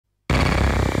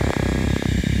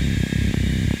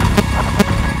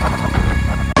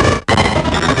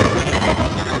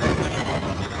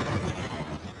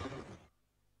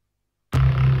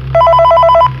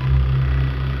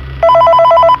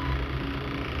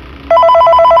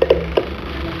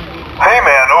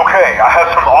Okay, I have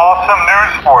some awesome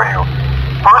news for you.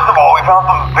 First of all, we found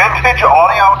some vintage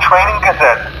audio training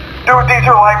cassettes. Dude, these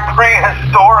are like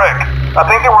prehistoric. I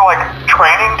think they were like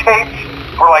training tapes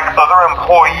for like other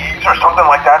employees or something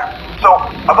like that. So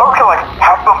I thought we could like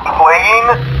have them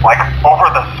playing like over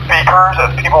the speakers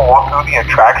as people walk through the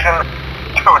attraction.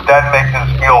 Dude, that makes us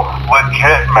feel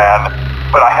legit, man.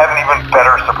 But I have an even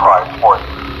better surprise for you.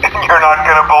 You're not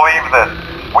gonna believe this.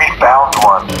 We found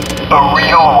one. A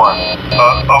real one.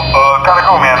 Gotta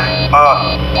go, man.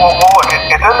 Well, look, it's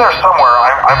in there somewhere.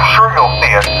 I'm sure you'll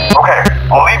see it. Okay,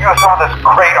 I'll leave you with some of this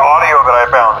great audio that I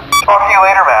found. Talk to you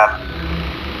later, man.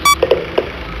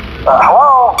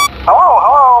 Hello?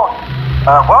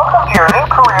 Welcome to your new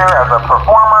career as a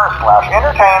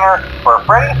performer/entertainer for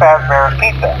Freddy Fazbear's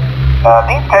Pizza.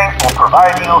 These tapes will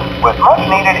provide you with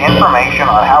much-needed information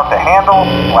on how to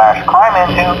handle/climb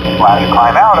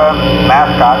into/climb out of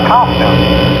mascot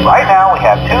costumes. Right now, we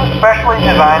have two specially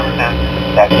designed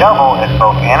suits that double as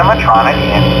both animatronic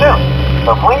and suit.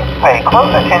 So please pay close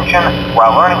attention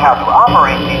while learning how to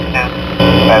operate these suits,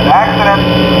 as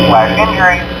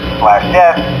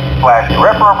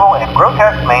accidents/injuries/death/irreparable and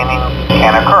grotesque maiming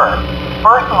can occur.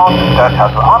 First, we will discuss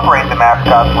how to operate the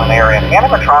mascots when they are in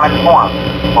animatronic form.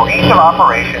 For ease of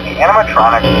operation, the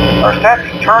animatronics are set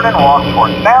to turn and walk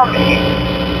towards sound aids.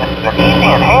 This is an easy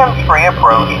and hands-free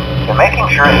approach to making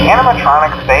sure the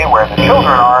animatronics stay where the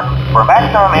children are for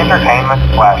maximum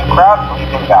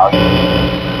entertainment/crowd-pleasing value.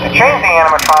 To change the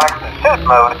animatronics to suit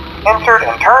mode, insert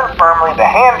and turn firmly the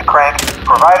hand crank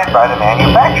provided by the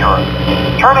manufacturer.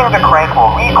 Turning the crank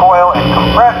will recoil and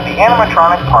compress the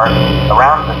animatronic parts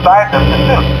around the sides of the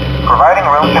suit, providing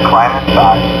room to climb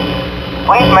inside.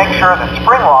 Please make sure the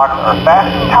spring locks are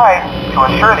fastened tight to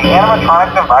ensure the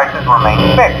animatronic devices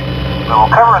remain fixed. We will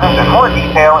cover this in more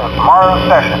detail in tomorrow's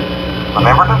session.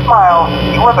 Remember to smile.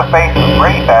 You are the face of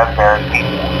Freddy Fazbear's Pizza.